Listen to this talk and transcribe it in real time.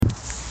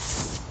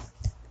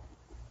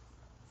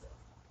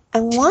I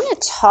want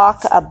to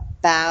talk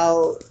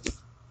about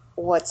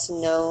what's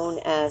known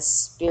as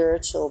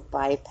spiritual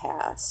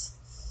bypass.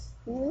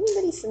 Is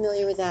anybody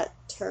familiar with that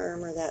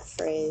term or that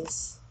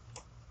phrase?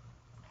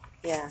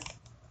 Yeah.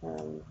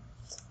 Um,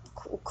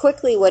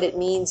 Quickly, what it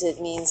means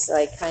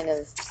like kind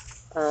of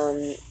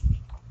um,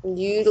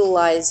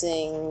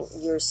 utilizing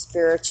your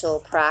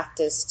spiritual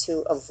practice to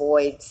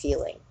avoid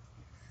feeling.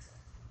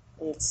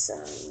 It's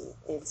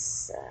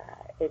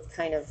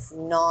kind of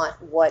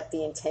not what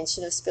the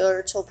intention of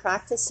spiritual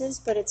practice is,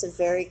 but it's a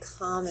very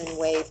common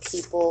way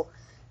people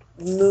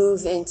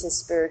move into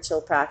spiritual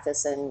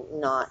practice and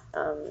not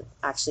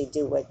actually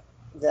do what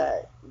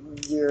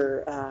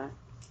your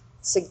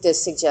the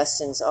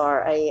suggestions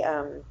are.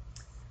 A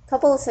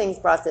couple of things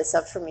brought this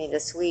up for me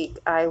this week.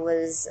 I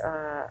was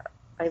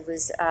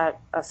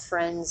at a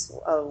friend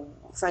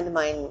of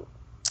mine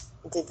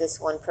did this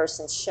one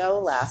person show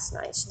last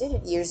night. She did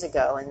it years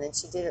ago, and then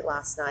she did it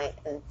last night,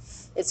 and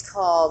it's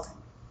called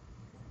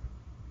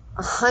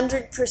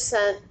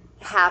 100%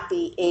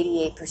 Happy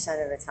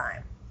 88% of the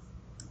Time.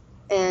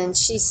 And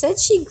she said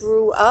she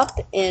grew up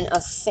in a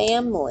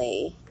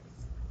family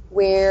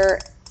where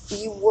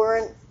you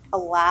weren't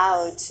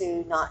allowed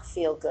to not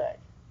feel good.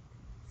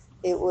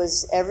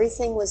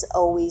 Everything was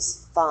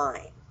always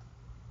fine.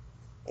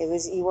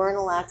 You weren't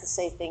allowed to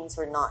say things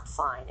were not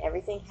fine.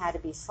 Everything had to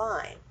be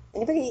fine.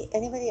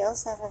 Anybody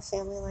else have a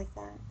family like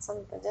that?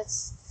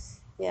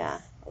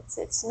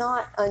 It's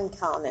not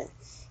uncommon.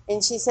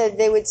 And she said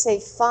they would say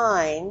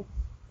fine,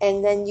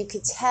 and then you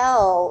could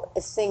tell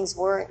if things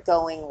weren't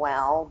going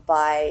well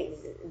by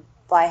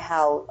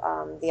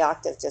how the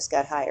octave just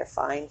got higher.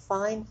 Fine,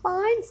 fine,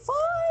 fine,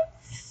 fine.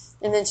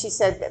 And then she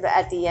said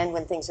at the end,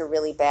 when things were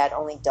really bad,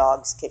 only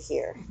dogs could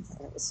hear,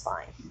 and it was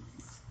fine.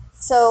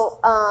 So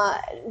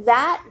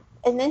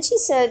and then she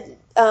said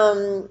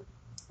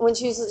when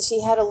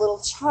she had a little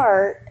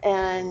chart,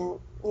 and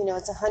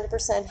it's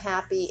 100%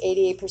 happy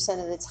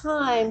 88% of the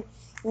time,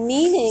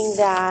 meaning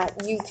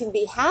that you can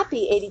be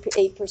happy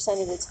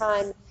 88% of the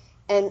time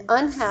and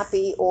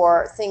unhappy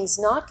or things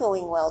not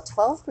going well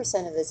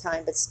 12% of the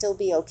time, but still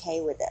be okay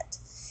with it.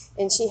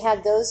 And she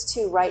had those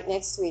two right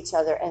next to each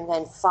other, and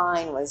then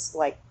fine was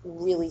like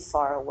really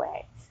far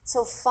away.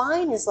 So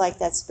fine is like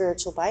that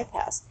spiritual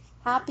bypass.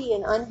 Happy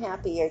and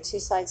unhappy are two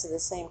sides of the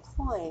same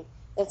coin.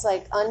 It's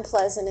like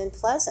unpleasant and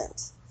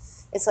pleasant.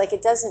 It's like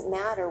it doesn't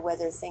matter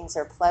whether things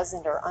are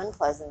pleasant or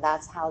unpleasant.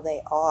 That's how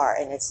they are,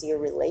 and it's your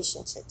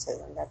relationship to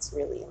them that's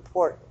really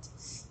important.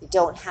 You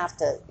don't have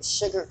to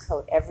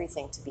sugarcoat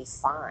everything to be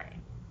fine.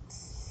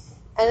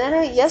 And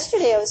then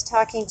yesterday I was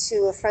talking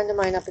to a friend of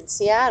mine up in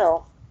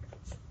Seattle,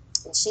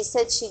 and she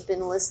said she'd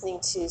been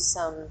listening to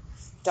some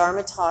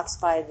Dharma talks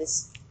by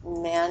this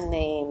man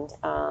named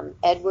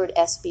Edward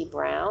S.B.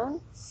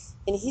 Brown.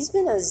 And he's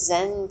been a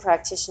Zen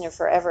practitioner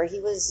forever. He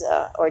was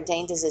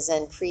ordained as a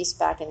Zen priest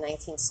back in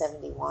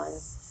 1971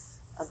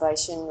 by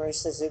Shunryu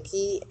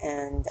Suzuki.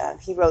 And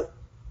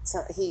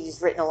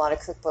he's written a lot of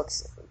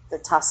cookbooks, the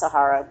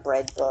Tassajara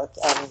bread book.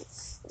 And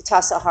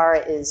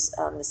Tassajara is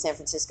the San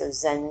Francisco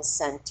Zen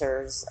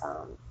Center's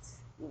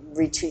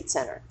retreat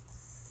center.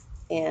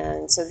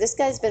 And so this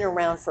guy's been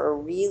around for a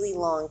really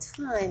long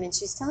time. And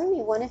she's telling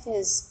me one of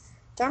his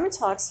Dharma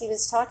talks, he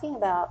was talking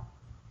about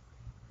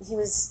he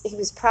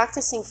was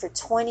practicing for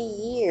 20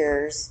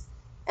 years,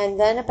 and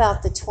then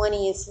about the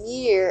 20th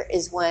year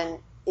is when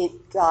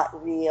it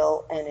got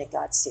real and it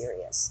got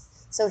serious.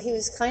 So he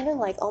was kind of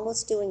like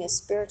almost doing a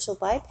spiritual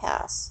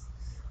bypass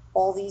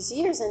all these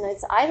years. And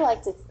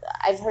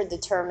I've heard the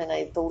term, and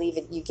I believe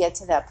it, you get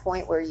to that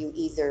point where you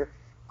either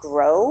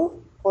grow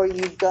or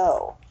you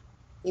go.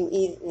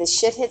 The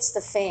shit hits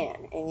the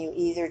fan, and you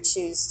either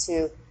choose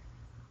to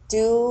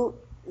do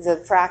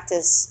the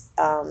practice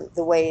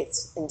the way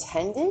it's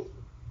intended,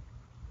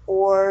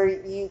 or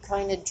you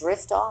kind of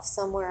drift off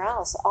somewhere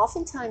else.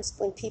 Oftentimes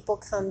when people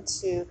come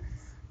to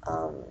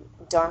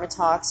Dharma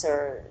talks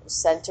or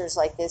centers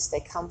like this,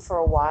 they come for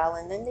a while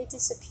and then they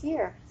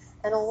disappear.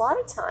 And a lot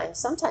of times,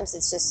 sometimes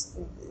it just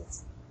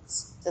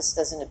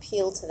doesn't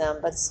appeal to them,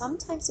 but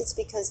sometimes it's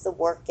because the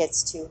work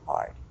gets too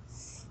hard.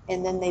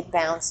 And then they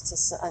bounce to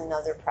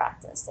another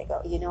practice. They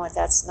go, you know what,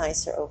 that's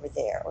nicer over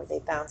there. Or they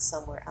bounce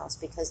somewhere else,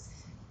 because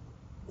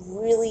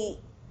really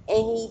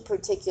any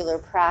particular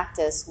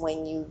practice,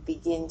 when you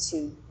begin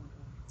to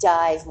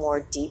dive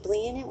more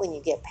deeply in it, when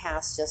you get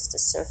past just a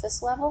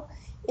surface level,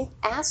 it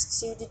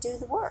asks you to do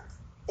the work.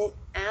 It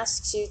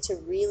asks you to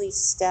really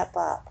step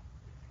up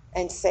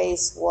and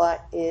face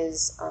what the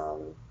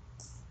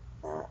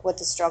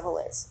struggle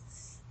is.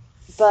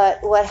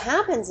 But what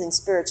happens in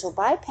spiritual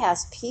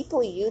bypass,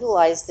 people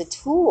utilize the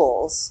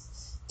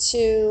tools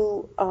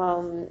to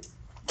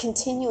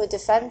continue a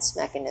defense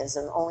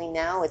mechanism, only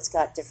now it's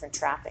got different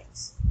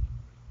trappings.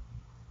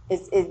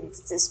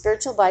 The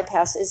spiritual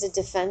bypass is a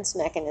defense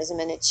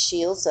mechanism, and it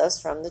shields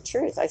us from the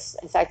truth.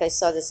 In fact, I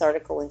saw this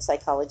article in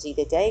Psychology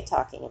Today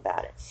talking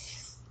about it.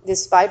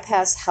 This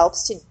bypass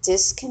helps to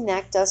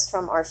disconnect us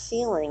from our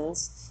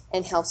feelings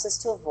and helps us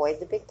to avoid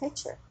the big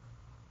picture.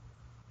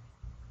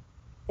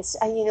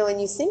 When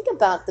you think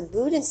about the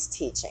Buddhist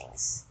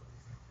teachings,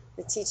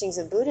 the teachings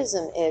of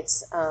Buddhism,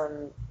 it's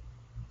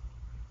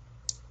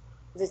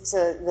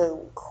the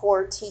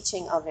core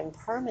teaching of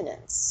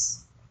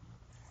impermanence.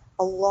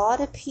 A lot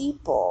of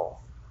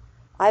people,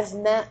 I've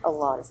met a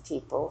lot of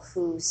people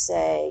who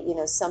say,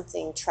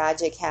 something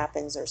tragic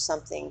happens or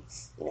something,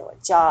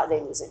 they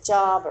lose a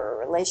job or a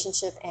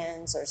relationship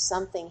ends or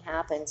something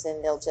happens,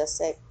 and they'll just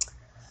say,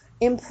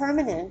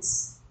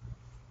 impermanence.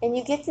 And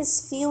you get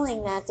this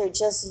feeling that they're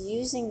just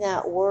using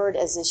that word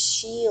as a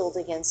shield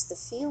against the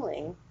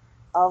feeling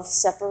of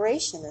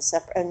separation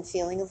and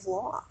feeling of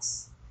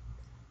loss.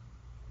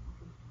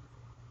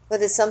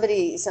 But as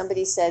somebody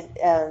said,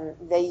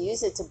 they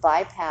use it to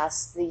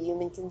bypass the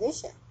human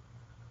condition.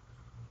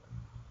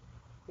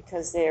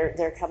 Because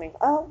they're coming,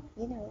 oh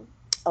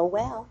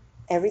well,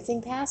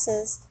 everything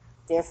passes,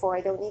 therefore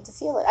I don't need to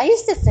feel it. I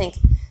used to think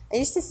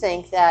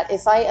that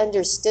if I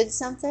understood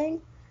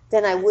something,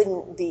 then I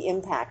wouldn't be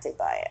impacted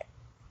by it.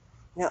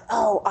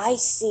 Oh, I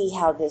see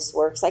how this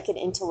works. I can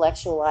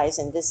intellectualize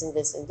and this and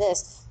this and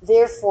this.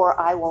 Therefore,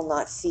 I will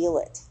not feel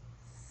it.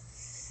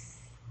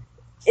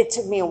 It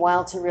took me a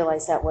while to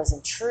realize that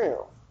wasn't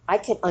true. I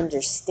could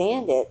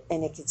understand it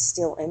and it could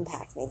still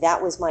impact me.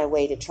 That was my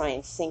way to try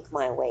and think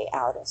my way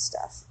out of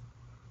stuff.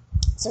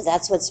 So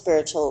that's what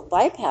spiritual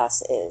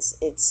bypass is.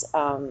 It's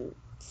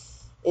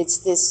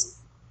this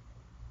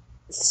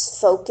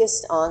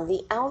focused on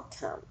the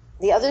outcome.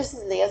 The other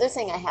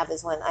thing I have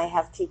is when I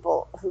have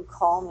people who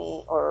call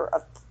me,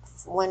 or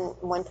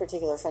one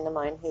particular friend of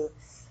mine who,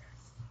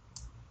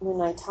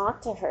 when I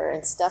talk to her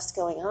and stuff's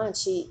going on,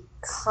 she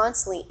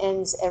constantly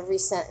ends every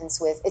sentence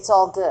with, "It's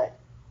all good."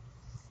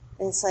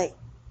 And it's like,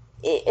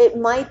 it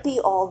might be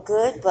all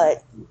good,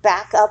 but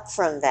back up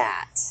from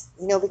that,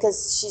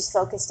 because she's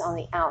focused on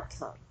the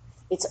outcome.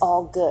 It's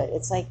all good.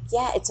 It's like,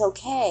 yeah, it's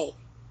okay.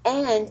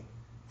 And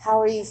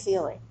how are you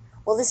feeling?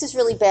 Well, this is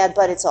really bad,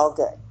 but it's all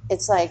good.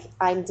 It's like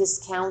I'm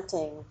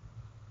discounting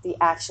the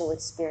actual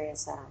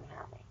experience that I'm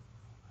having.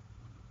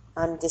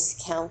 I'm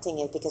discounting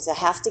it because I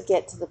have to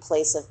get to the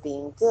place of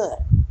being good.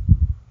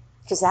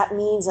 Because that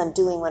means I'm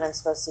doing what I'm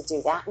supposed to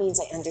do. That means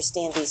I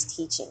understand these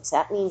teachings.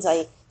 That means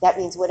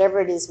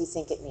whatever it is we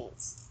think it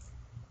means.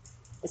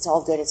 It's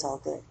all good. It's all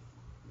good.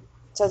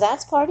 So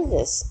that's part of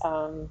this,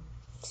 and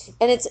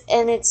it's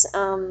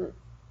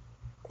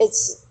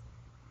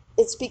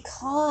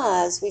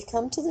because we've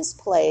come to this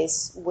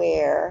place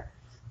where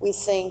we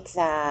think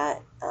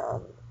that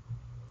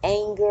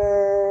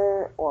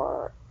anger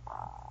or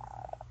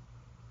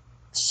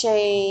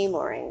shame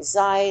or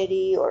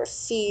anxiety or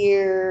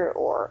fear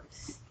or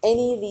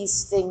any of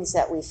these things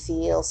that we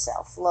feel,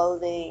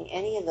 self-loathing,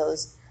 any of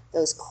those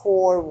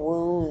core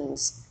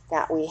wounds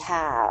that we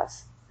have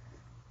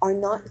are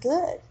not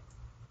good.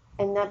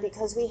 And that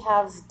because we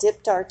have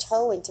dipped our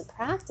toe into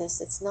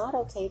practice, it's not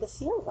okay to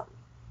feel them.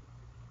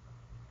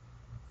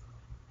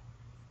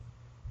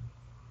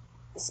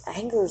 This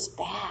anger is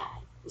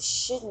bad. You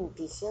shouldn't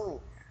be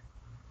feeling that.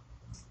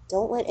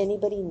 Don't let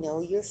anybody know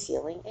you're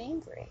feeling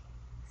angry.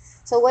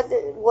 So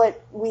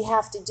what we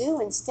have to do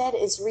instead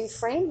is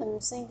reframe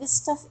them saying, this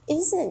stuff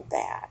isn't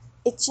bad.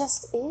 It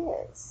just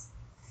is.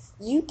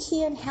 You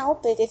can't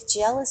help it if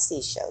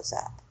jealousy shows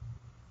up.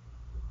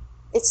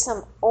 It's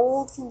some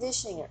old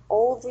conditioning and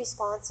old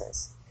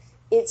responses.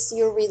 It's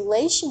your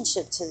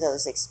relationship to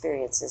those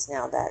experiences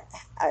now that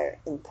are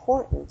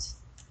important.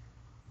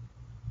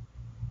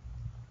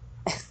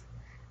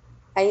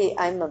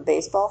 I'm a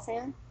baseball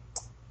fan,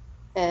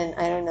 and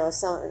I don't know.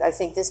 I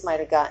think this might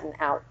have gotten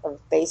out of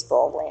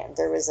baseball land.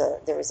 There was a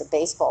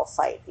baseball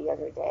fight the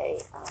other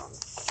day.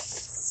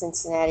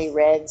 Cincinnati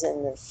Reds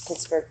and the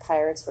Pittsburgh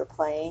Pirates were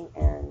playing,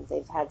 and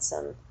they've had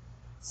some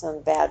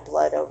bad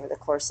blood over the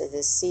course of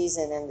this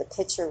season. And the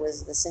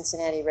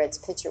Cincinnati Reds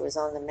pitcher was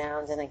on the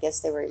mound, and I guess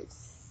they were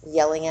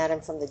yelling at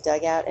him from the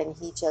dugout, and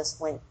he just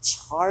went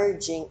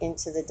charging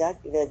into the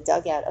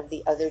dugout of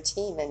the other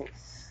team. And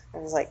I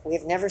was like,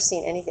 we've never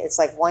seen anything. It's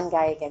like one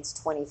guy against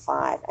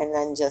 25, and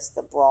then just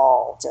the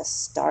brawl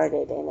just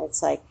started. And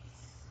it's like,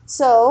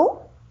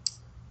 so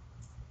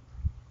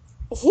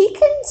he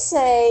can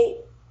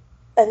say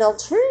an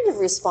alternative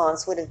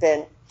response would have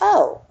been,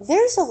 oh,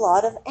 there's a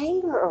lot of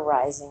anger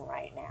arising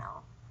right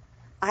now.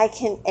 I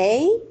can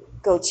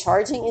go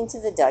charging into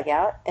the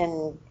dugout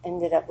and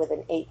ended up with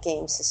an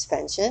 8-game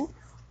suspension,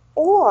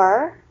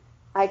 or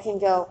I can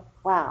go,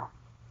 wow,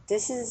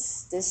 this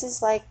is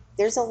like,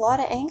 there's a lot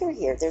of anger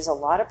here. There's a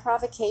lot of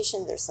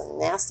provocation. There's some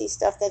nasty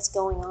stuff that's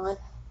going on.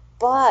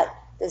 But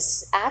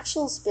this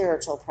actual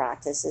spiritual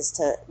practice is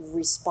to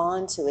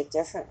respond to it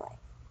differently.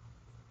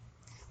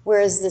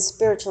 Whereas the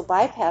spiritual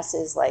bypass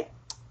is like,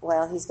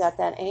 well, he's got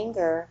that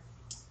anger.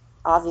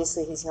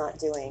 Obviously, he's not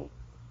doing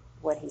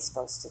what he's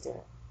supposed to do.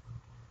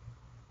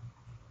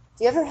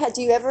 Do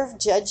you ever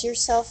judge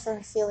yourself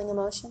for feeling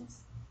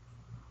emotions?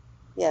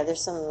 Yeah,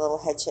 there's some little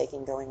head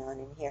shaking going on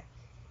in here.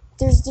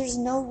 There's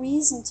no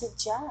reason to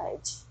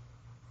judge.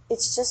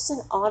 It's just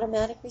an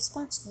automatic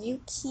response.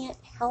 You can't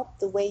help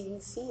the way you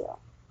feel.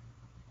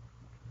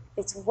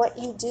 It's what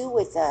you do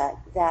with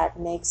that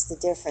makes the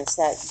difference.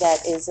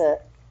 That is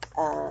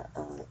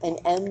an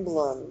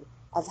emblem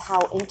of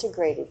how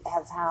integrated,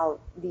 of how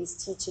these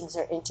teachings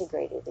are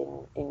integrated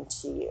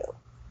into you,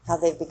 how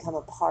they've become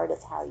a part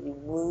of how you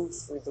move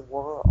through the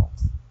world.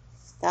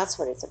 That's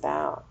what it's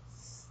about.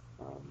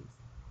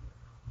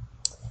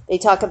 They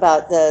talk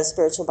about the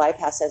spiritual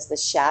bypass as the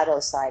shadow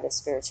side of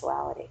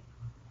spirituality,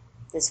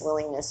 this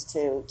willingness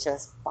to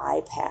just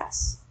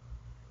bypass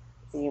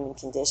the human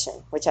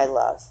condition, which I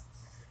love.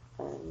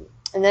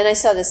 And then I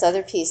saw this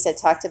other piece that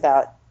talked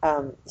about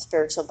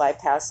spiritual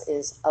bypass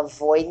is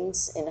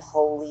avoidance in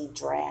holy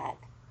drag.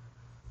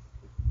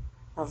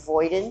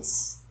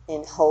 Avoidance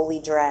in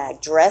holy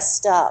drag,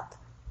 dressed up.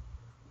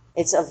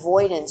 It's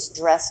avoidance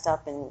dressed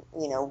up in,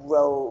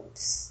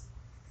 robes,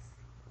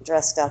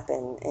 dressed up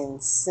in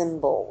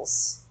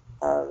symbols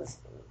of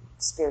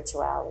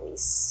spirituality,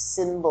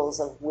 symbols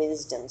of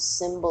wisdom,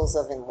 symbols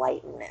of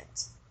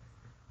enlightenment.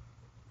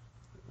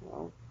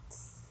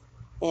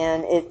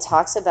 And it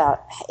talks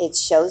about, it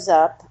shows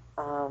up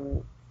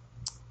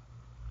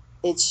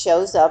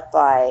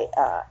by,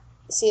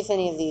 see if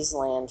any of these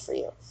land for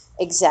you.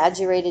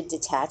 Exaggerated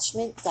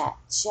detachment, that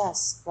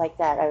just like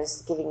that. I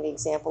was giving the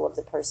example of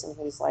the person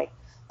who's like,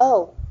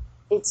 oh,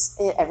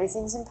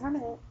 everything's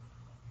impermanent,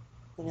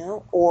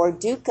 or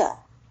dukkha.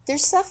 They're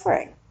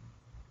suffering.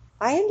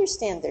 I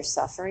understand they're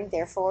suffering,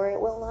 therefore it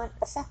will not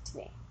affect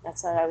me.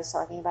 That's what I was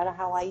talking about,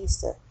 how I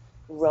used to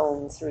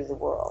roam through the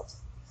world.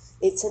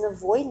 It's an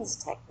avoidance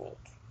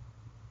technique.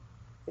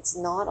 It's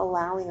not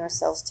allowing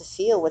ourselves to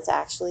feel what's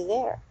actually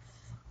there.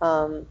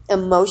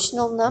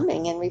 Emotional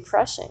numbing and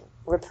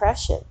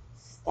repression.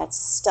 That's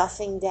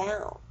stuffing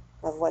down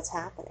of what's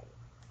happening.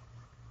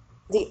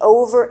 The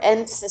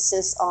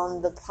overemphasis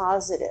on the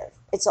positive.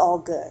 It's all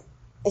good.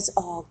 It's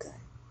all good.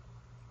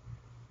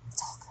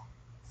 It's all good.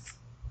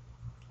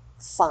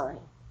 Fine.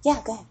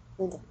 Yeah, go ahead,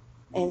 Linda.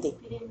 Andy.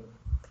 You didn't,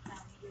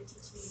 you were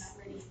teaching me about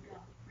letting it go,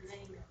 or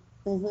letting go.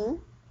 Mm-hmm.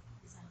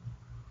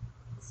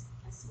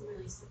 That's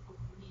really simple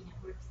for me, and it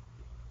works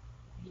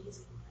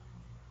easily.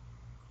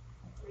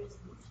 There is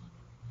emotion.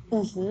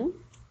 Mm-hmm.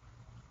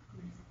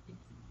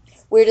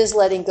 Where does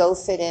letting go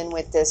fit in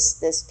with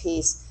this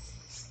piece?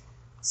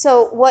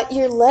 So what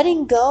you're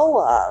letting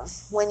go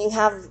of when you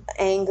have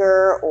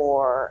anger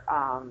or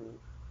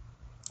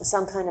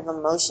some kind of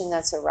emotion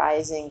that's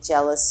arising,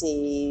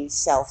 jealousy,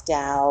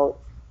 self-doubt,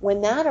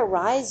 when that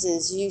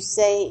arises, you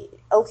say,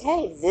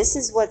 okay, this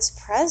is what's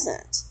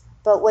present.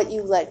 But what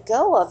you let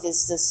go of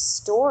is the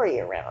story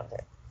around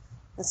it.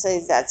 Let's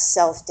say that's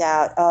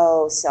self-doubt.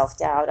 Oh,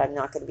 self-doubt, I'm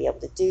not going to be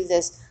able to do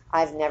this.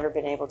 I've never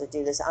been able to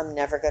do this. I'm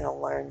never going to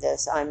learn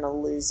this. I'm a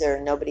loser.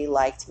 Nobody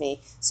liked me.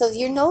 So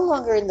you're no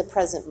longer in the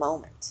present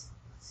moment.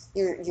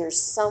 You're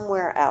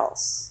somewhere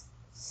else.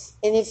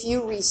 And if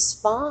you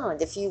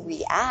respond, if you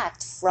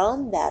react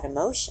from that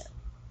emotion,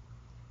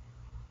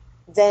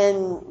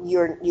 then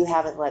you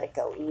haven't let it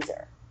go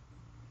either.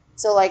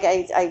 So like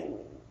I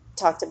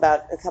talked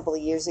about a couple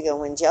of years ago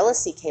when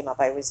jealousy came up.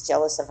 I was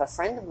jealous of a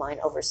friend of mine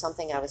over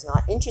something I was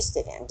not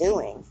interested in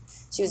doing.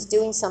 She was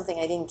doing something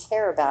I didn't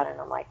care about, and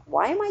I'm like,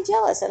 why am I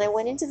jealous? And I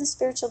went into the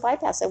spiritual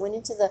bypass. I went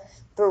into the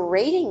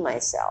berating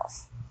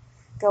myself,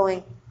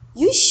 going,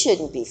 you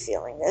shouldn't be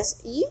feeling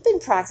this. You've been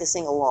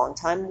practicing a long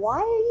time. Why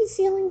are you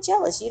feeling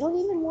jealous? You don't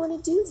even want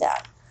to do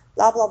that.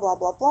 Blah, blah, blah,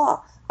 blah,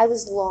 blah. I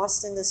was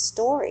lost in the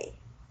story.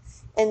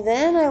 And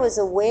then I was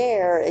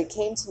aware, it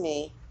came to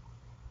me,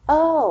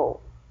 oh,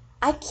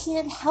 I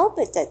can't help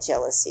it that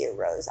jealousy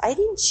arose. I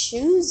didn't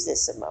choose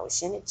this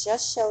emotion. It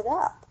just showed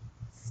up.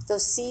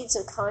 Those seeds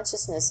of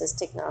consciousness, as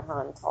Thich Nhat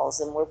Hanh calls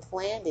them, were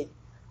planted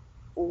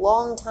a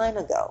long time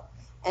ago.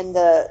 And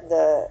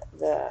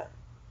the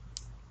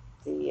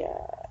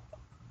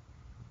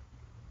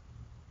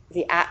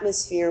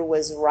atmosphere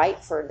was right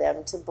for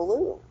them to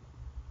bloom.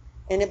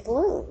 And it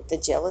bloomed. The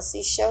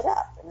jealousy showed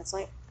up. And it's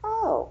like,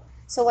 oh,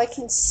 so I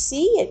can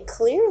see it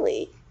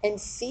clearly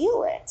and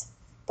feel it,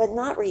 but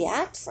not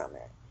react from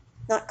it.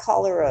 Not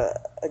call her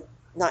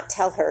not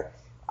tell her.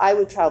 I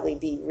would probably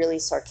be really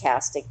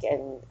sarcastic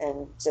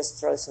and just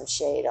throw some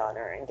shade on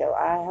her and go,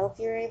 I hope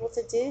you're able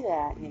to do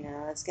that.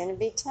 It's going to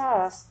be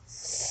tough.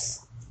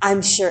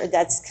 I'm sure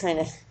that's kind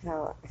of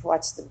how I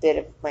watched the bit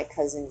of my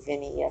cousin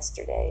Vinny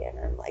yesterday, and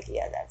I'm like,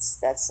 yeah,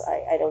 that's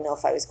I don't know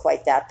if I was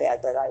quite that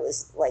bad, but I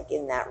was like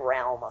in that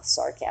realm of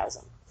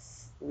sarcasm,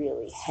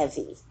 really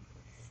heavy,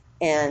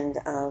 and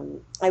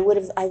I would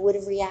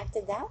have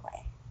reacted that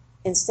way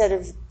instead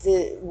of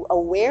the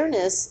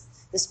awareness.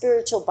 The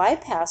spiritual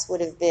bypass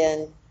would have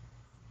been,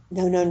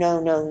 no, no, no,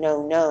 no,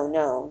 no, no,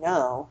 no,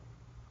 no.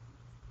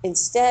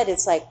 Instead,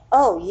 it's like,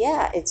 oh,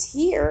 yeah, it's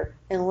here,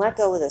 and let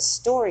go of the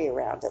story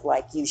around it,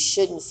 like you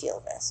shouldn't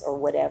feel this or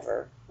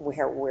whatever,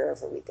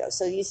 wherever we go.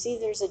 So you see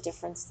there's a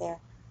difference there?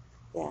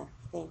 Yeah,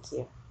 thank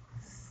you.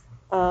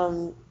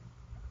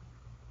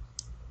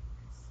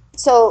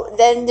 So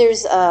then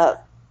there's the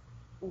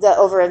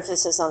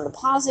overemphasis on the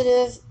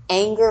positive,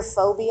 anger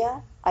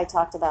phobia. I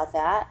talked about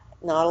that.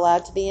 Not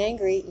allowed to be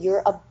angry.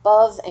 You're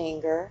above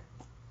anger.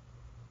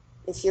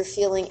 If you're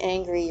feeling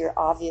angry, you're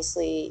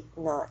obviously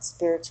not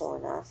spiritual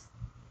enough.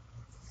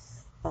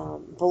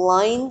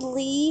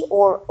 blindly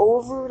or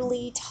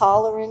overly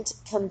tolerant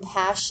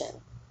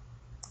compassion,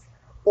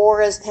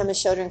 or as Pema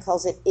Chodron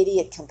calls it,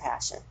 idiot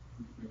compassion.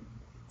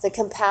 The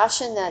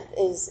compassion that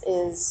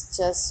is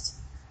just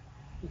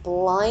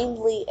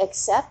blindly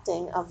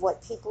accepting of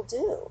what people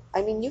do.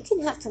 I mean, you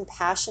can have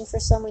compassion for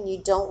someone. You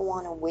don't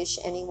want to wish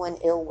anyone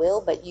ill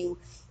will, but you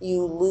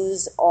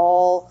lose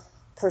all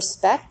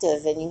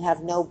perspective and you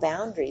have no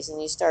boundaries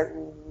and you start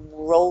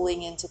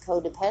rolling into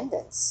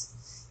codependence,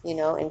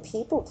 and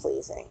people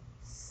pleasing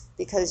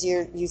because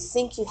you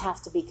think you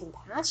have to be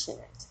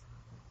compassionate.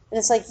 And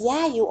it's like,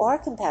 yeah, you are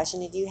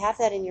compassionate. You have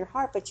that in your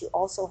heart, but you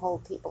also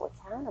hold people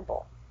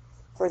accountable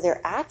for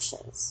their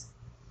actions,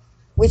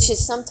 which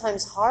is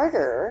sometimes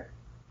harder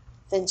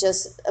than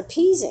just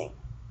appeasing.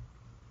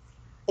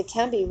 It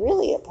can be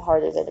really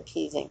harder than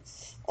appeasing.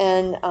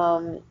 And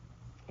and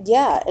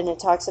it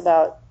talks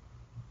about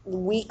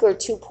weak or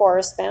too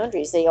porous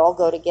boundaries. They all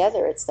go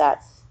together. It's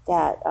that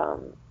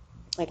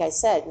like I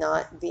said,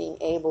 not being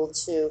able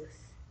to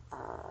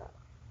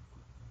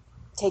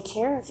take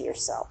care of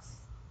yourself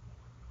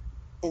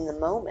in the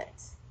moment.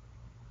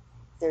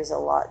 There's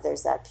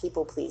that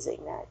people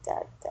pleasing,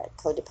 that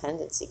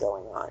codependency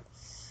going on.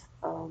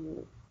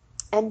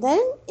 And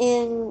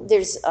then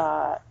there's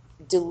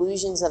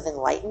delusions of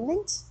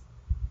enlightenment.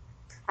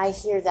 I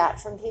hear that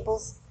from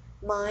people's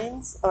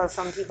minds or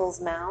from people's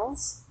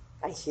mouths.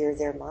 I hear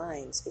their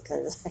minds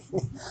because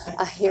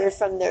I hear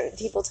from their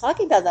people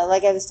talking about that.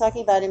 Like I was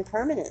talking about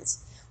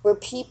impermanence, where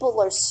people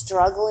are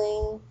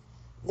struggling.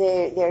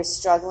 They're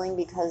struggling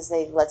because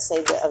let's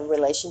say a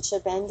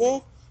relationship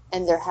ended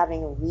and they're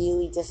having a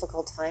really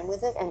difficult time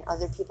with it, and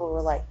other people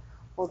were like,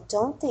 well,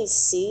 don't they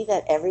see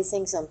that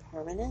everything's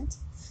impermanent?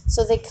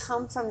 So they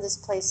come from this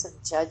place of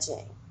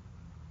judging.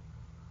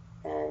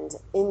 And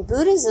in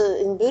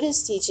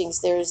Buddhist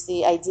teachings, there's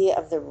the idea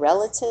of the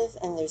relative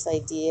and there's the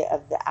idea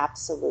of the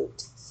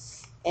absolute.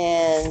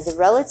 And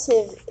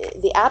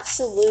the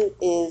absolute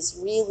is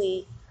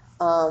really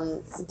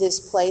this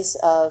place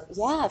of,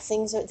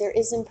 there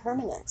is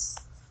impermanence.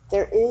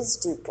 There is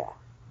dukkha.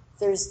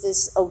 There's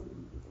this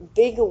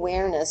big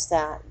awareness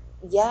that,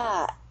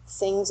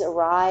 things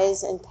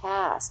arise and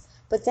pass.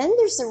 But then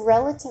there's the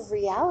relative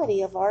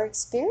reality of our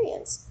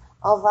experience,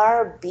 of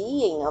our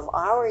being, of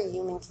our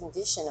human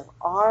condition, of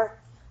our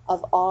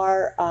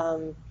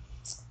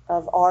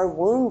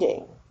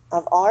wounding,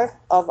 of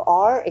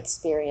our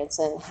experience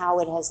and how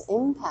it has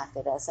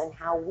impacted us and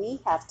how we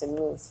have to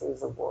move through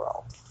the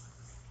world.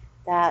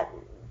 That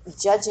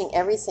judging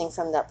everything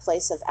from that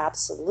place of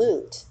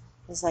absolute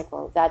is like,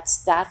 well,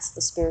 that's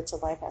the spiritual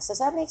bypass. Does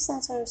that make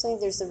sense what I'm saying?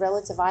 There's the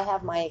relative. I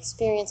have my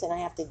experience and I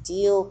have to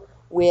deal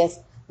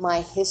with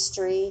my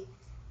history.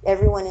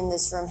 Everyone in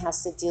this room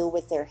has to deal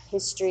with their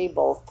history,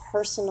 both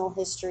personal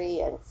history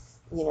and,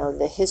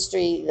 the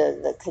history,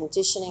 the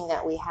conditioning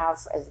that we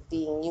have as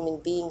being human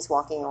beings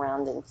walking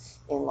around in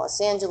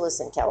Los Angeles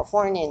and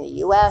California and the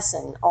U.S.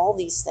 and all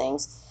these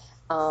things.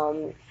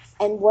 And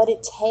what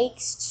it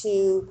takes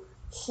to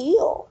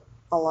heal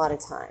a lot of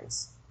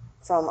times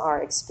from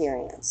our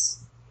experience.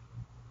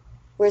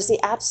 Whereas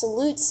the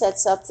absolute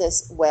sets up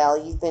this, well,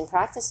 you've been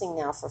practicing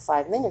now for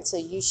 5 minutes, so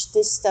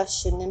this stuff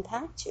shouldn't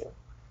impact you.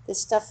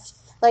 This stuff,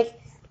 like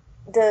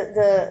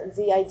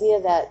the idea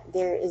that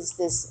there is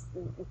this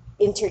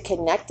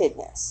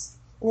interconnectedness.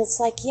 And it's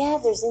like,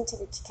 there's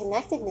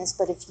interconnectedness,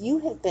 but if you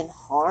have been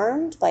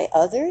harmed by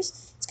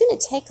others, it's going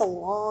to take a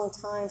long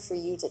time for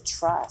you to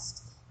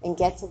trust and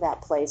get to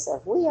that place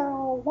of, we are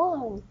all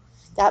one.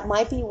 That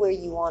might be where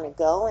you want to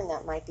go, and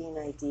that might be an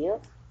idea,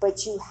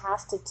 but you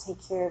have to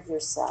take care of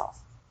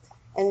yourself.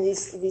 And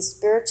these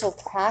spiritual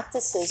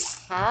practices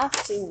have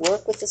to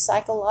work with the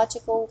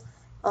psychological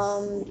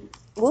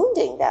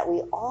wounding that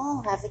we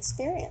all have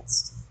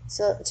experienced,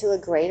 so to a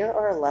greater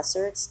or a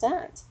lesser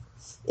extent.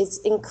 It's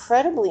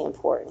incredibly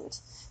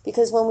important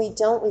because when we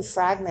don't, we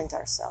fragment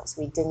ourselves.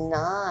 We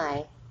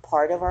deny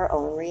part of our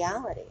own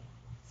reality.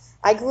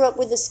 I grew up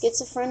with a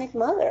schizophrenic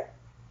mother,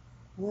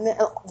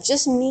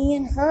 just me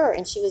and her,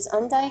 and she was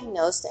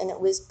undiagnosed, and it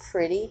was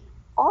pretty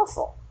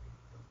awful.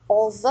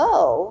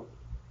 Although,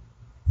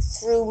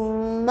 through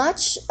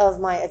much of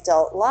my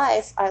adult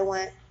life, I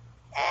went,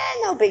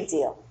 no big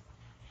deal.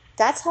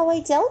 That's how I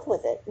dealt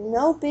with it.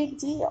 No big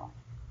deal.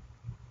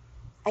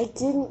 I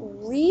didn't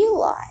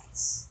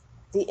realize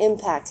the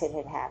impact it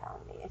had had on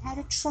me. It had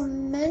a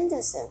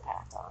tremendous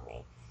impact on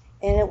me.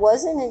 And it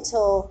wasn't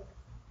until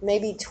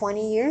maybe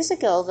 20 years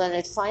ago that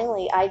it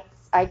finally, I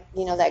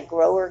that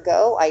grow or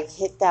go, I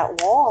hit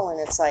that wall, and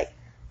it's like,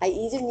 I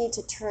either need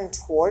to turn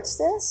towards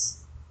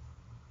this,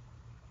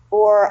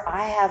 or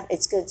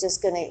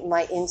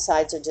my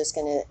insides are just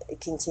gonna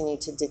continue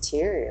to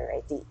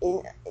deteriorate.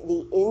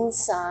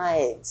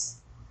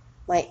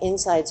 My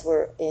insides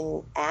were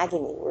in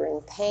agony, were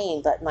in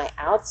pain, but my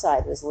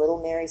outside was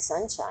little Mary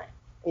Sunshine.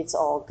 It's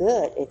all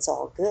good, it's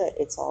all good,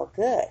 it's all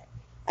good.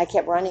 I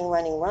kept running,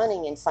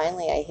 and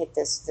finally I hit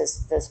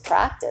this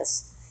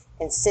practice,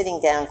 and sitting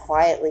down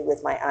quietly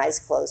with my eyes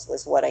closed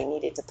was what I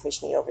needed to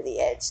push me over the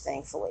edge,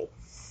 thankfully.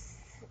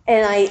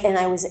 And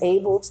I was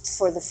able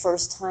for the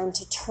first time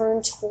to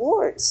turn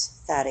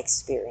towards that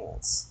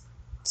experience,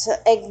 to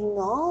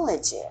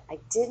acknowledge it. I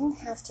didn't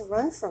have to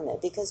run from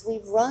it, because we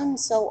run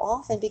so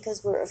often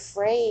because we're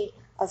afraid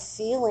of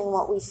feeling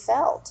what we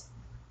felt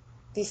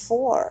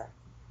before.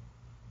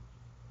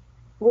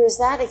 Whereas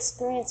that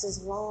experience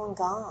is long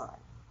gone.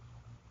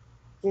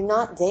 You're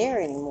not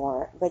there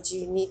anymore, but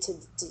you need to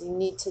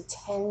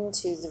tend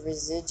to the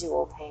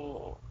residual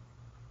pain.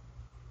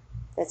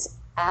 That's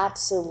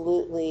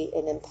absolutely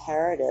an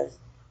imperative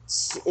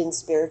in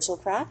spiritual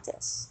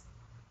practice.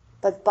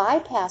 But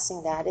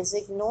bypassing that is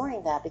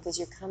ignoring that, because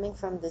you're coming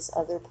from this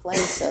other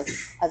place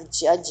of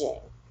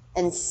judging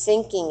and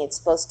thinking it's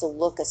supposed to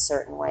look a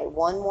certain way.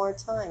 One more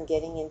time,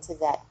 getting into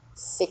that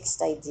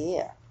fixed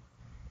idea.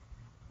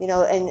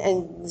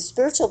 And the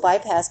spiritual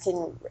bypass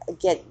can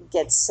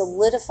get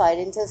solidified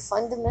into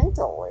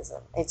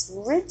fundamentalism. It's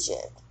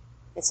rigid.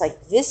 It's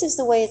like, this is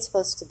the way it's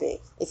supposed to be.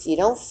 If you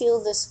don't feel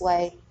this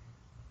way,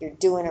 you're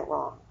doing it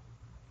wrong.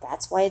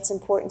 That's why it's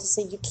important to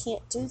say, you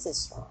can't do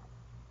this wrong.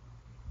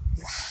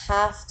 You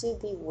have to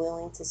be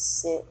willing to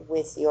sit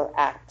with your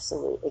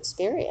absolute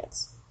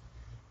experience.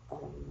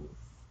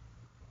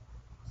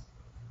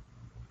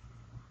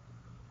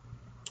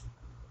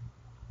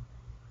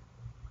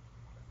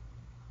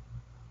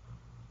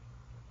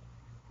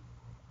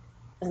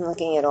 I'm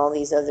looking at all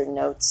these other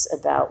notes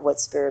about what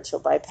spiritual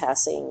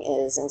bypassing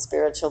is, and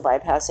spiritual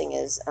bypassing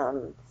is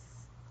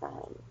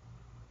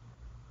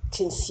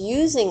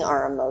confusing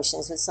our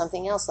emotions with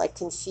something else, like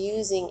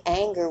confusing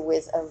anger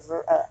with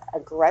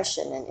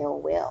aggression and ill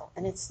will.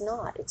 And it's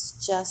not.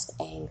 It's just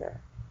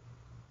anger.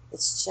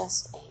 It's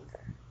just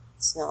anger.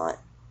 It's not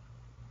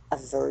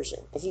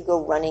aversion. If you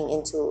go running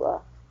into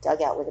a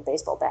dugout with a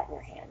baseball bat in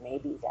your hand,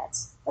 maybe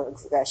that's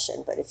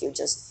aggression, but if you're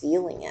just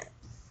feeling it,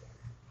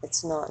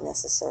 it's not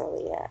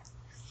necessarily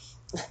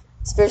it.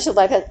 Spiritual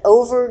bypass,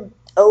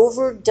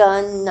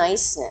 overdone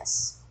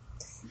niceness.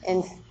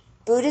 And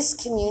Buddhist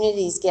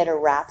communities get a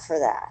rap for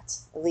that.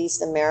 At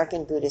least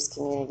American Buddhist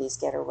communities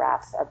get a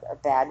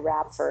bad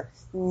rap for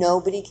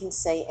nobody can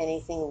say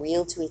anything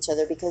real to each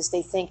other, because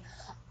they think,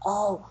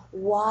 oh,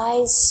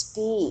 wise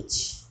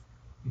speech.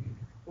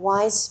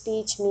 Wise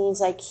speech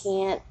means I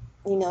can't,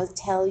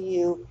 tell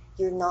you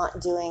you're not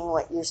doing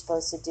what you're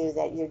supposed to do,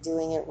 that you're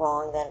doing it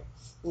wrong, that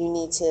you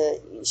need to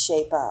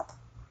shape up.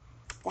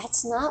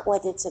 That's not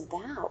what it's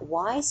about.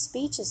 Wise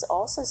speech is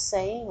also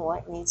saying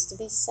what needs to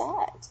be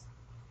said.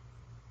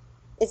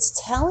 It's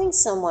telling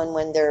someone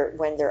when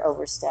they're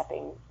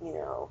overstepping,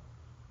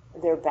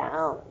 their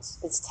bounds.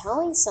 It's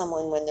telling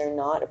someone when they're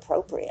not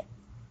appropriate.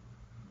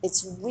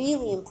 It's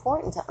really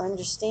important to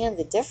understand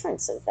the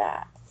difference of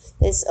that.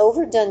 This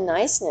overdone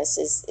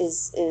niceness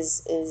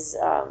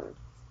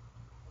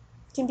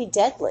can be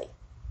deadly.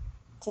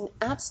 Can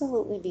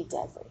absolutely be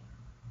deadly.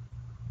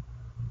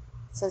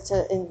 So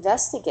to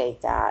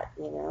investigate that,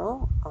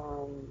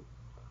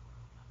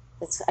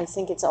 I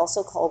think it's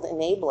also called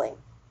enabling.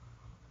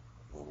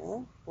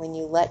 When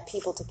you let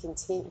people to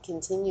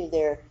continue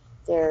their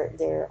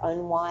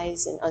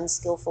unwise and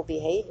unskillful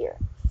behavior,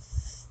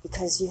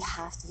 because you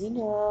have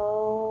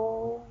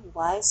to,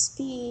 wise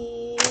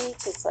speech.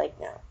 It's like,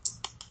 no.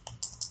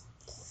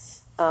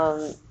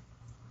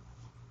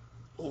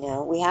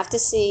 We have to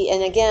see,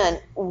 and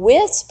again,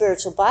 with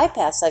spiritual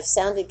bypass, I've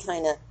sounded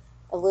kind of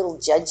a little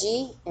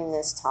judgy in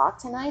this talk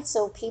tonight.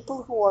 So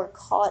people who are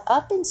caught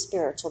up in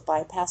spiritual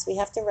bypass, we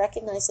have to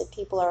recognize that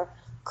people are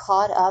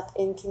caught up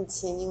in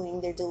continuing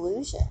their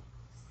delusion.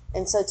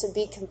 And so to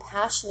be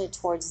compassionate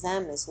towards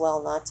them as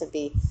well, not to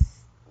be,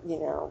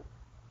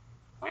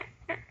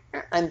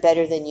 I'm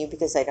better than you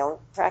because I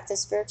don't practice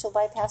spiritual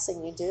bypass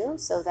and you do.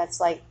 So that's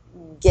like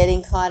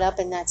getting caught up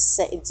in that,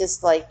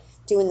 just like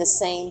doing the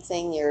same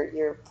thing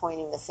you're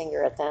pointing the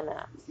finger at them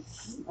at.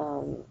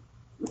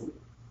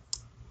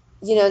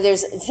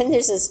 There's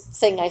this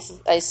thing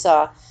I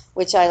saw,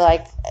 which I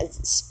like,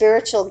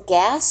 spiritual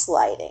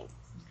gaslighting,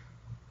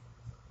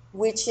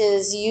 which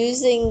is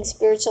using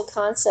spiritual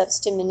concepts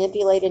to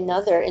manipulate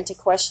another into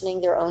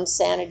questioning their own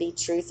sanity,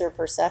 truth, or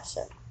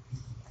perception.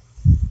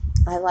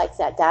 I like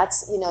that.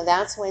 That's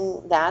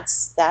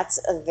that's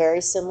a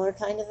very similar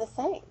kind of a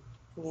thing,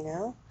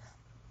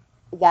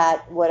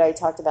 that what I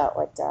talked about,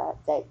 what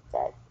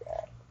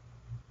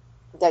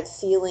that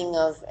feeling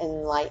of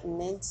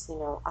enlightenment.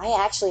 I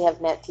actually have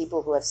met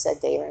people who have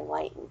said they are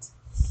enlightened,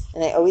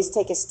 and I always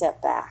take a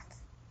step back.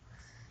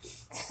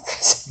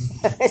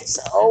 It's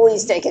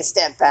always take a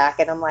step back,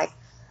 and I'm like,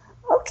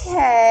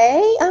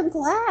 okay, I'm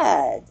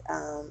glad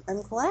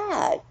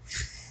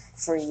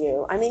for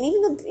you. I mean,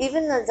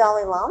 even the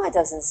Dalai Lama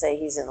doesn't say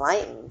he's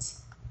enlightened,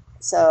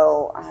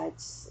 so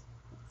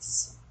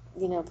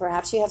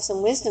perhaps you have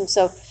some wisdom.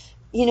 So,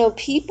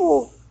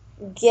 people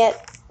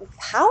get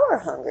power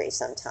hungry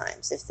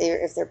sometimes if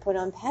they're put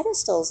on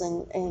pedestals,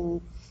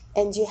 and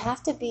you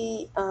have to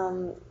be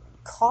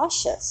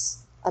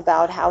cautious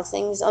about how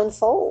things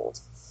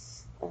unfold.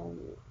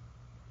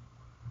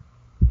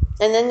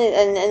 And then,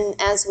 and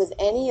as with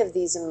any of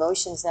these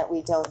emotions that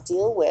we don't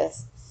deal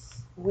with,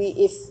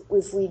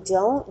 if we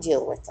don't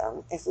deal with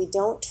them, if we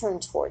don't turn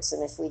towards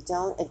them, if we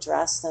don't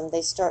address them,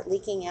 they start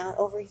leaking out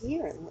over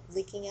here and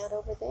leaking out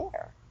over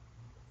there.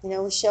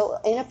 We show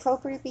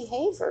inappropriate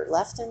behavior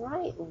left and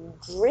right,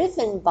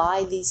 driven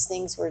by these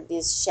things where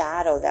this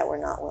shadow that we're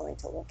not willing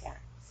to look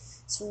at.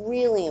 It's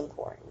really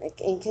important.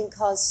 It can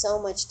cause so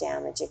much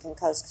damage. It can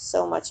cause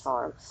so much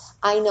harm.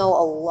 I know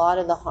a lot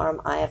of the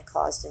harm I have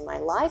caused in my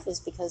life is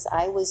because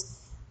I was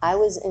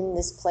in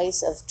this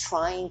place of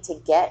trying to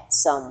get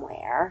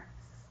somewhere,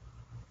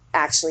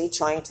 actually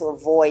trying to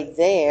avoid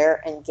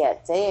there and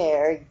get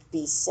there,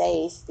 be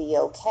safe, be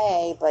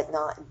okay, but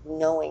not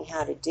knowing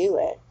how to do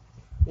it,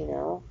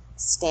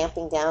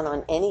 stamping down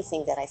on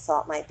anything that I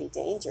thought might be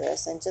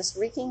dangerous and just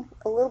wreaking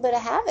a little bit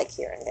of havoc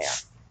here and there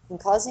and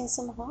causing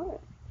some harm.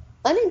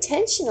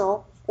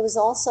 Unintentional, it was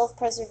all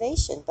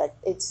self-preservation, but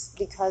it's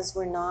because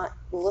we're not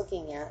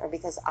looking at, or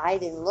because I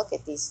didn't look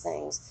at these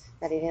things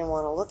that I didn't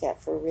want to look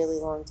at for a really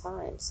long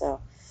time.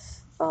 So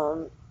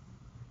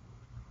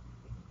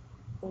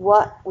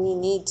what we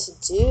need to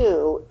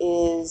do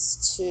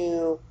is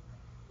to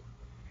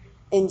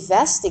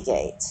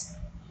investigate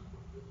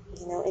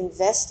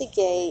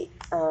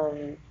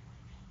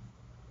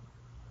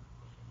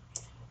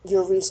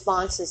your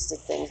responses to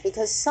things,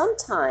 because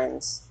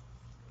sometimes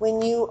when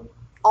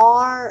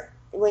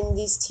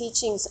these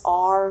teachings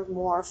are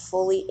more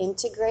fully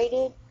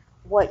integrated,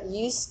 what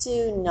used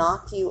to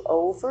knock you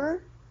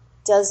over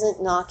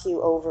doesn't knock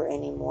you over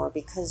anymore,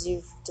 because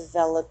you've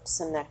developed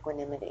some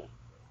equanimity.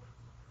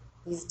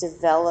 You've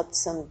developed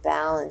some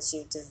balance.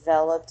 You've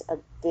developed a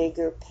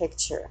bigger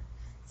picture.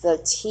 The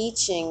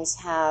teachings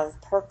have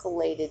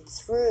percolated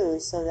through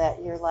so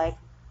that you're like,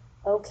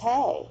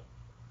 okay,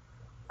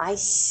 I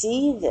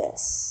see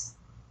this.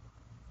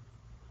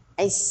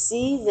 I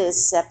see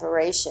this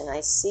separation. I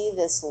see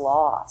this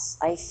loss.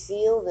 I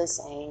feel this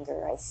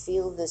anger. I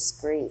feel this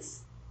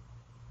grief.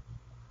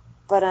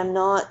 But I'm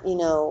not,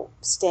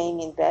 staying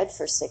in bed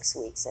for 6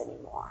 weeks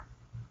anymore.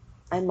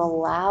 I'm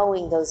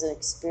allowing those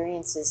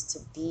experiences to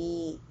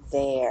be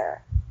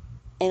there.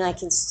 And I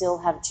can still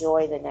have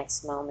joy the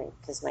next moment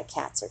because my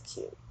cats are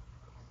cute.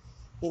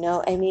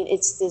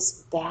 It's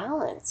this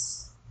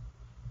balance,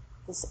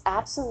 this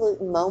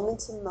absolute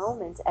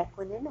moment-to-moment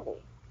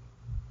equanimity.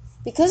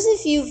 Because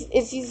if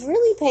you've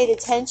really paid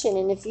attention,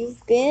 and if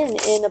you've been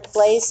in a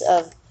place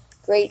of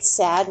great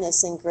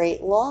sadness and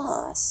great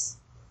loss,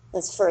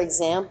 let's, for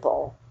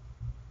example,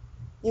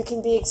 you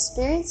can be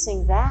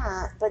experiencing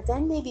that, but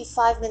then maybe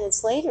 5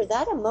 minutes later,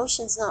 that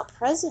emotion's not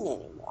present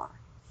anymore.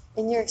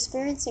 And you're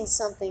experiencing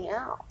something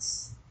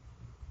else.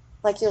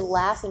 Like you're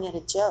laughing at a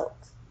joke.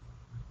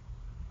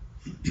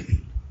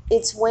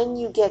 It's when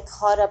you get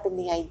caught up in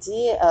the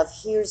idea of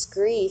here's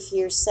grief,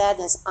 here's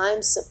sadness,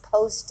 I'm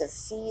supposed to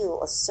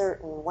feel a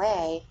certain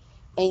way,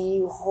 and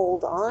you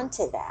hold on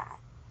to that.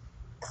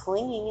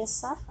 Clinging is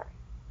suffering.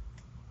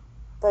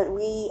 But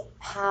we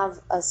have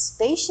a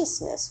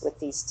spaciousness with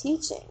these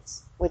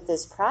teachings, with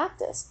this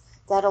practice,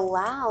 that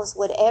allows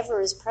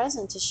whatever is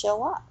present to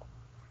show up.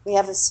 We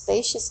have a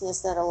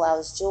spaciousness that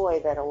allows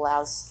joy, that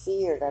allows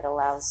fear, that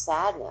allows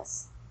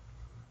sadness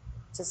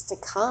just to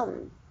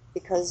come,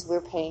 because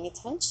we're paying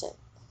attention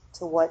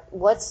to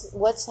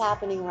what's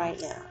happening right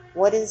now.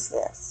 What is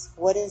this?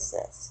 What is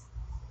this?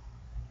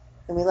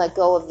 And we let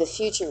go of the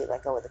future, we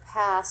let go of the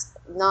past,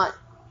 not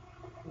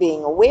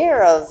being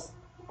aware of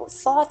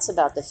thoughts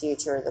about the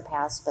future or the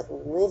past, but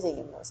living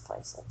in those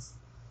places.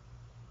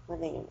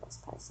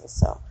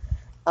 So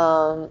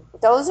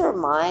those are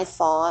my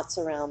thoughts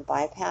around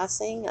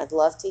bypassing. I'd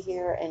love to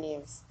hear any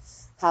of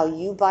how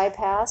you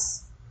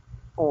bypass,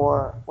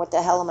 or what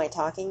the hell am I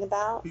talking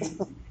about?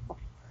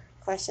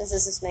 Questions?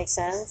 Does this make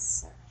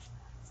sense?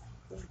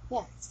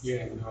 Yeah.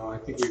 Yeah, no, I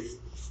think we've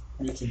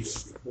mentioned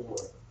this before.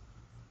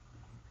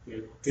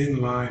 The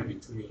thin line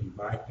between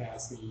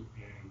bypassing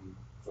and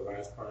the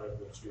last part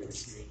of what you were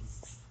saying,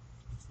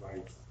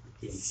 like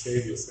you can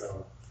save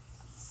yourself.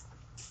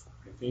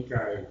 I think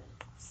I've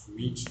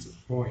reached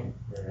a point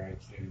where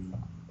I can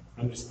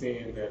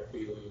understand that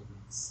feeling,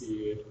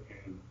 see it,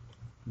 and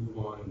move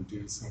on and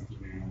do something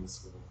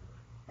else,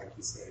 or like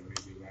you said,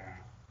 maybe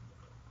laugh.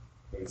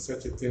 But it's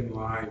such a thin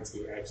line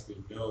to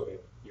actually know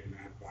that you're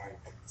not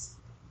bypassing.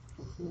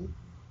 Mm-hmm.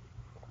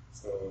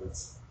 So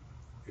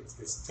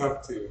it's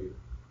tough to,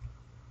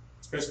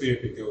 especially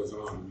if it goes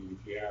on. I mean,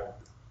 if you have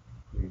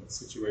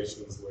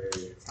situations where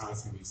you're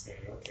constantly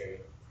saying, okay,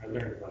 I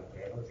learned about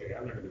that. Okay, I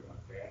learned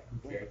about that.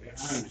 Okay,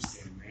 I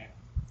understand that.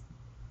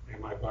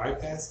 Am I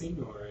bypassing,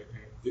 or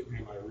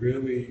am I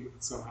really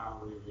somehow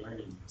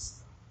relearning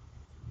this?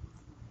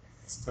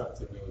 It's tough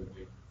to know the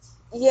difference.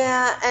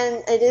 Yeah,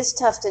 and it is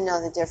tough to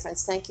know the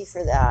difference. Thank you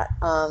for that.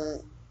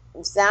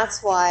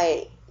 That's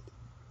why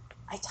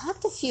I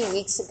talked a few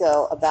weeks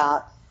ago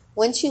about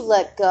once you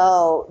let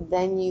go,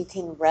 then you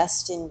can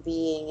rest in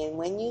being. And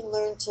when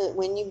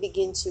you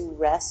begin to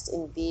rest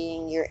in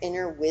being, your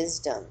inner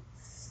wisdom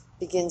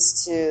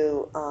begins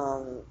to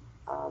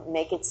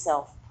make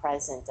itself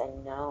present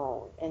and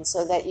known. And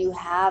so that you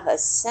have a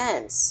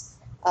sense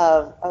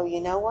of, oh,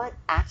 you know what?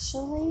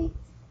 Actually,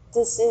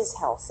 this is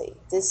healthy.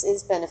 This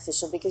is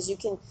beneficial because you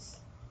can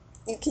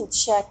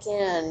check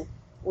in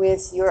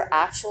with your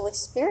actual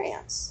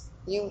experience.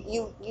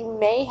 You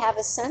may have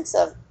a sense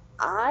of,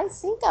 I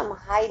think I'm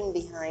hiding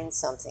behind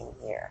something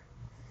here.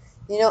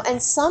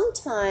 And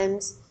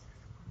sometimes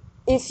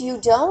if you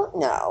don't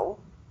know,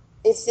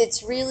 if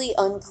it's really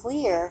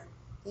unclear,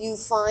 you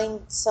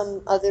find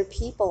some other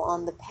people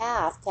on the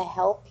path to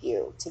help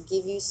you, to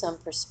give you some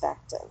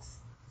perspective.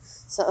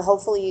 So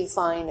hopefully you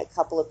find a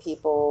couple of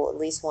people, at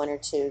least one or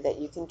two, that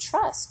you can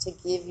trust to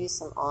give you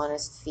some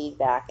honest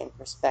feedback and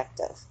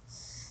perspective.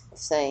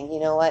 Saying, you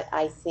know what,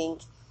 I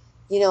think,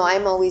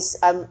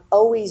 I'm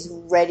always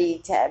ready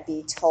to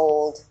be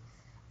told,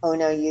 oh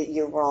no,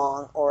 you're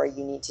wrong, or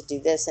you need to do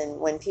this. And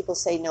when people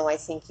say, no, I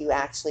think you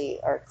actually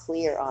are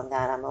clear on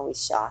that, I'm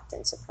always shocked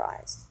and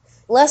surprised.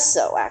 Less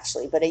so,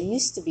 actually, but I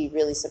used to be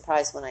really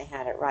surprised when I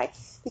had it right.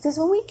 Because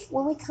when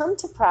we come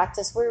to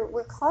practice,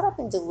 we're caught up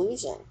in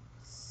delusion.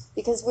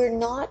 Because we're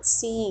not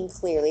seeing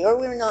clearly, or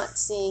we're not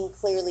seeing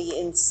clearly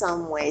in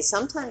some way.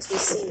 Sometimes we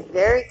see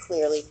very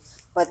clearly,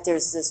 but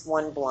there's this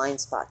one blind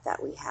spot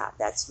that we have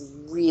that's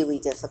really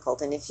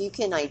difficult. And if you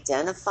can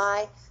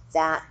identify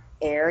that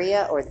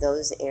area or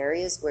those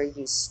areas where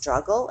you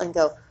struggle and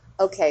go,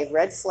 okay,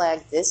 red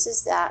flag, this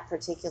is that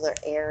particular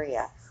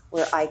area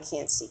where I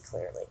can't see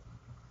clearly.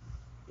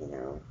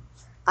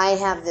 I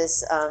have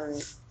this,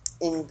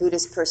 in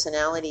Buddhist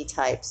personality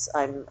types,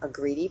 I'm a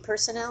greedy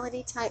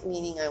personality type,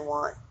 meaning I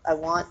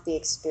want the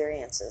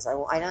experiences.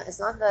 It's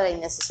not that I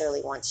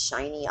necessarily want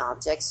shiny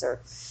objects or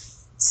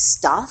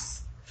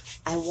stuff.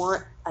 I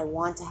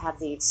want to have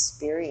the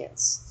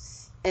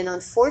experience. And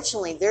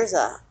unfortunately, there's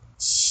a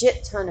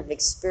shit ton of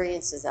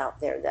experiences out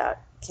there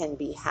that can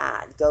be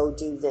had. Go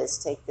do this,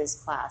 take this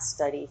class,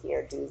 study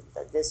here, do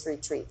this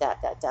retreat, that.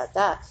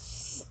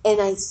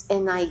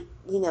 And I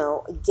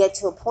get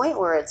to a point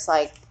where it's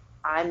like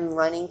I'm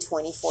running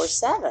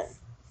 24/7.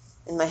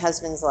 And my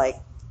husband's like,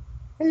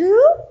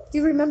 hello? Do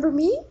you remember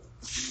me?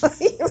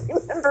 You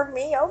remember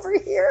me over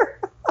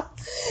here?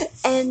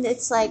 And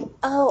it's like,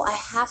 oh,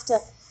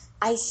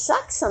 I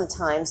suck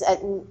sometimes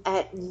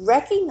at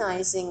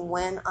recognizing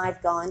when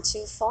I've gone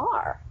too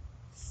far.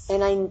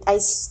 And I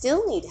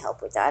still need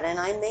help with that. And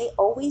I may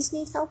always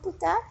need help with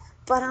that,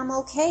 but I'm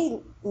okay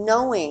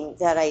knowing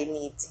that I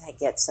need to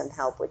get some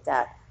help with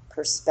that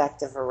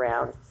perspective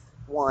around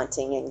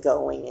wanting and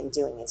going and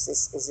doing. Is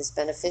this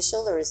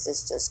beneficial, or is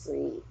this just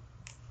greed?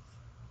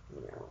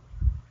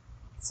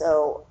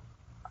 So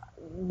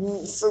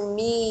for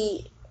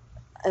me,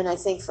 and I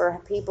think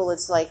for people,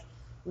 it's like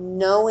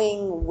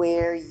knowing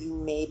where you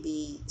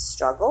maybe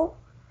struggle,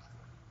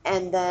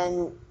 and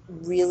then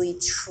really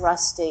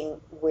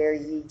trusting where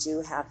you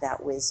do have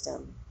that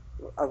wisdom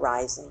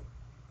arising,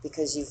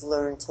 because you've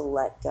learned to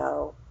let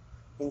go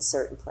in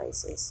certain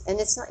places. And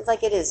it's not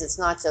like it's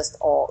not just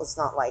all. It's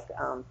not like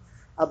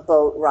a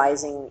boat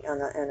rising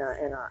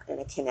in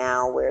a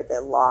canal where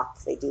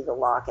they do the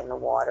lock in the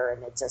water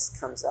and it just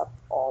comes up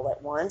all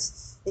at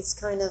once. It's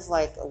kind of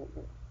like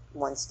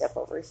one step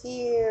over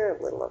here,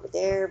 a little over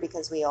there,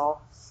 because we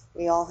all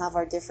have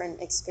our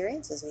different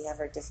experiences. We have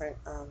our different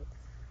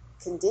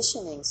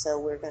conditioning, so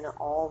we're going to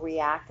all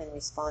react and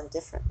respond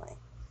differently.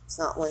 It's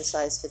not one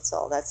size fits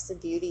all. That's the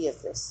beauty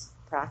of this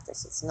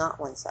practice. It's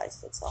not one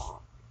size fits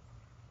all.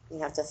 You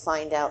have to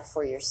find out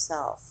for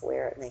yourself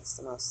where it makes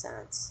the most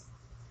sense.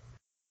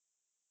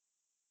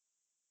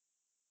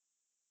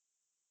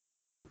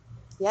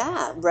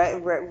 Yeah,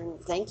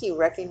 thank you.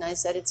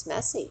 Recognize that it's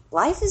messy.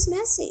 Life is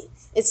messy.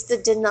 It's the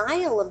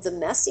denial of the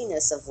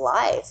messiness of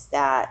life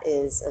that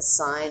is a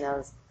sign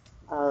of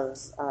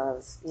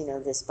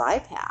this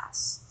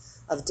bypass,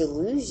 of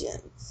delusion.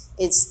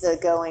 It's the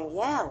going,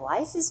 yeah,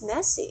 life is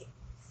messy.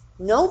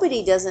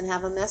 Nobody doesn't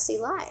have a messy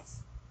life.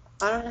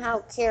 I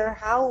don't care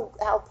how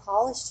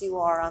polished you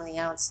are on the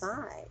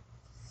outside.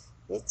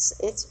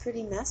 It's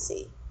pretty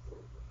messy.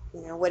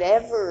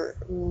 Whatever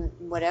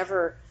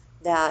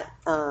that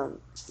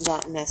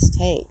mess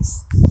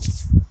takes.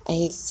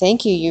 I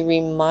thank you. You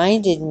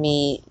reminded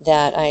me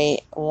that I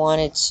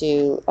wanted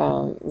to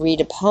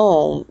read a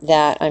poem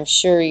that I'm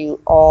sure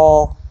you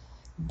all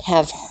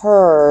have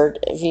heard.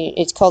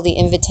 It's called The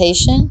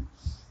Invitation.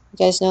 You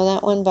guys know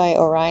that one by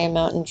Oriah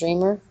Mountain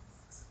Dreamer?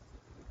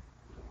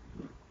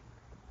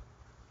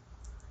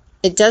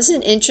 It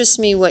doesn't interest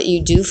me what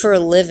you do for a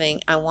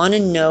living. I want to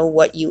know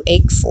what you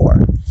ache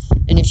for,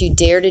 and if you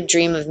dare to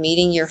dream of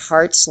meeting your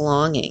heart's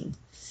longing.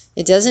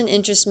 It doesn't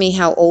interest me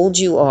how old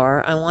you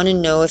are. I want to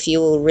know if you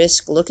will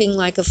risk looking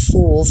like a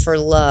fool for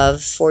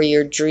love, for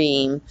your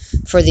dream,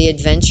 for the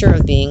adventure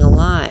of being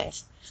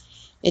alive.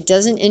 It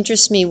doesn't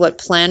interest me what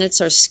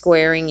planets are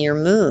squaring your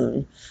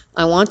moon.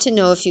 I want to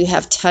know if you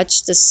have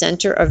touched the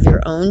center of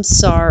your own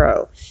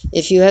sorrow,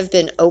 if you have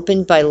been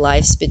opened by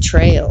life's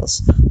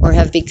betrayals, or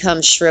have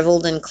become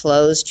shriveled and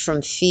closed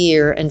from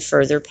fear and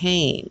further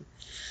pain.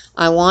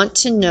 I want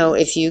to know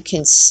if you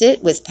can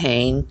sit with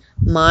pain,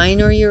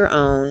 mine or your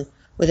own,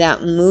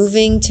 without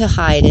moving to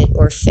hide it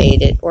or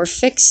fade it or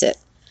fix it.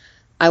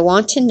 I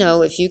want to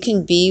know if you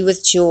can be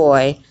with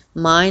joy,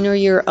 mine or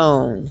your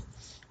own,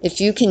 If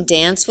you can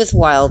dance with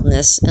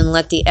wildness and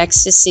let the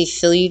ecstasy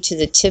fill you to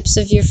the tips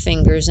of your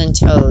fingers and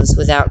toes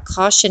without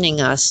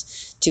cautioning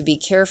us to be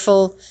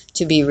careful,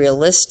 to be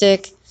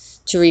realistic,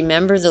 to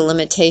remember the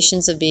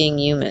limitations of being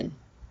human.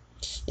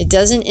 It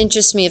doesn't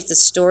interest me if the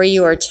story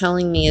you are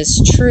telling me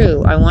is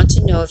true. I want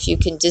to know if you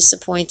can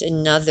disappoint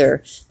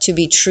another to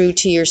be true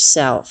to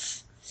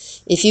yourself.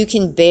 If you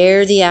can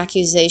bear the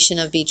accusation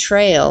of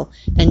betrayal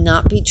and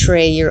not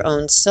betray your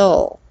own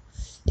soul.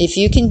 If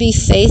you can be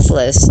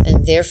faithless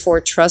and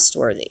therefore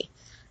trustworthy.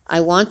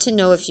 I want to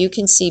know if you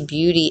can see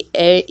beauty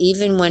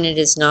even when it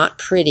is not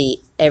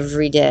pretty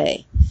every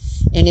day.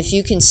 And if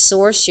you can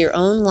source your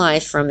own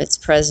life from its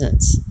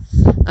presence.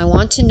 I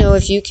want to know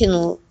if you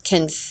can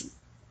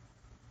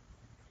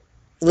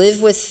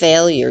live with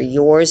failure,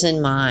 yours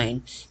and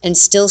mine, and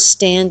still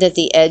stand at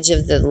the edge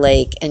of the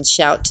lake and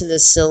shout to the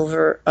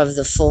silver of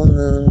the full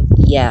moon,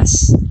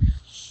 yes.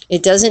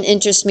 It doesn't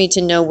interest me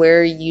to know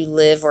where you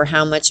live or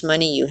how much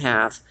money you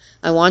have.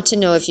 I want to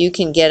know if you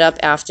can get up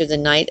after the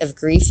night of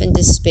grief and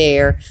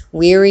despair,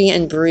 weary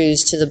and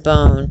bruised to the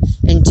bone,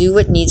 and do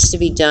what needs to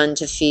be done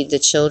to feed the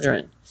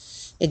children.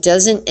 It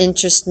doesn't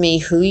interest me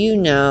who you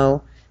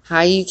know,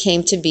 how you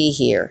came to be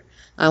here.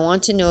 I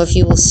want to know if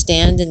you will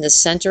stand in the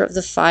center of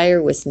the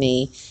fire with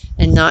me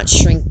and not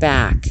shrink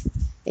back.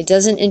 It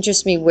doesn't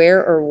interest me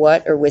where or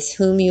what or with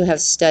whom you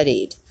have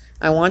studied.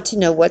 I want to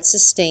know what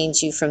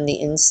sustains you from the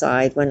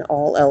inside when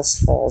all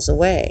else falls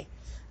away.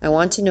 I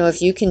want to know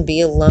if you can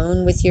be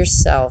alone with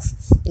yourself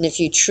and if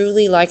you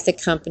truly like the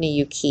company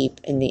you keep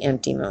in the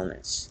empty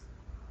moments.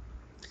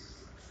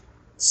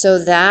 So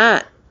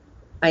that,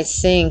 I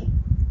think,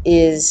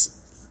 is,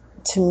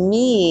 to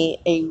me,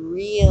 a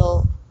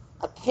real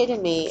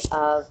epitome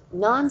of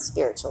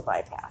non-spiritual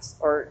bypass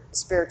or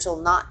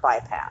spiritual not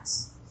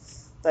bypass,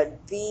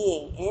 but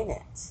being in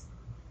it.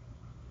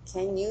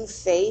 Can you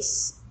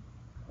face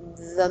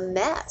the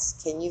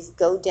mess? Can you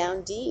go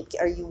down deep?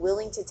 Are you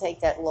willing to take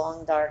that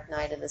long, dark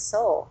night of the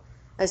soul?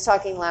 I was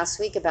talking last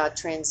week about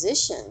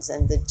transitions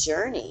and the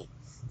journey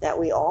that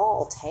we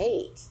all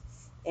take,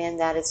 and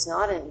that it's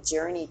not a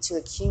journey to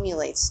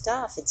accumulate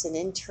stuff. It's an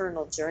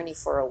internal journey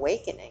for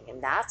awakening,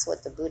 and that's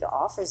what the Buddha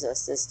offers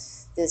us,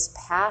 this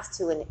path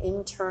to an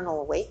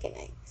internal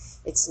awakening.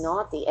 It's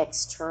not the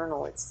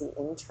external, it's the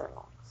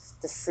internal.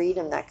 The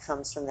freedom that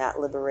comes from that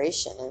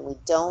liberation, and we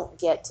don't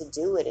get to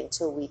do it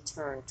until we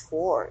turn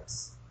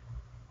towards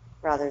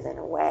rather than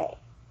away.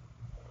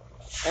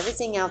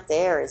 Everything out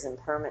there is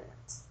impermanent.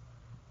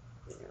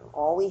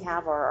 All we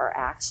have are our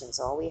actions,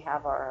 all we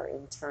have are our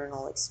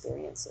internal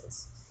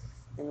experiences,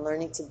 and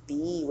learning to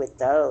be with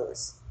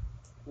those,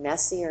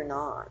 messy or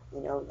not.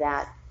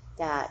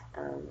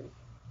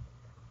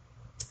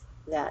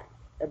 That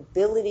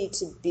ability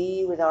to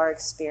be with our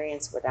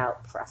experience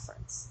without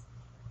preference.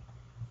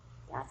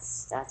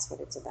 That's what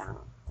it's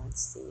about.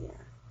 That's the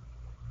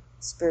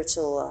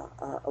spiritual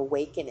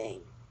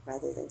awakening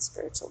rather than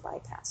spiritual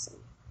bypassing.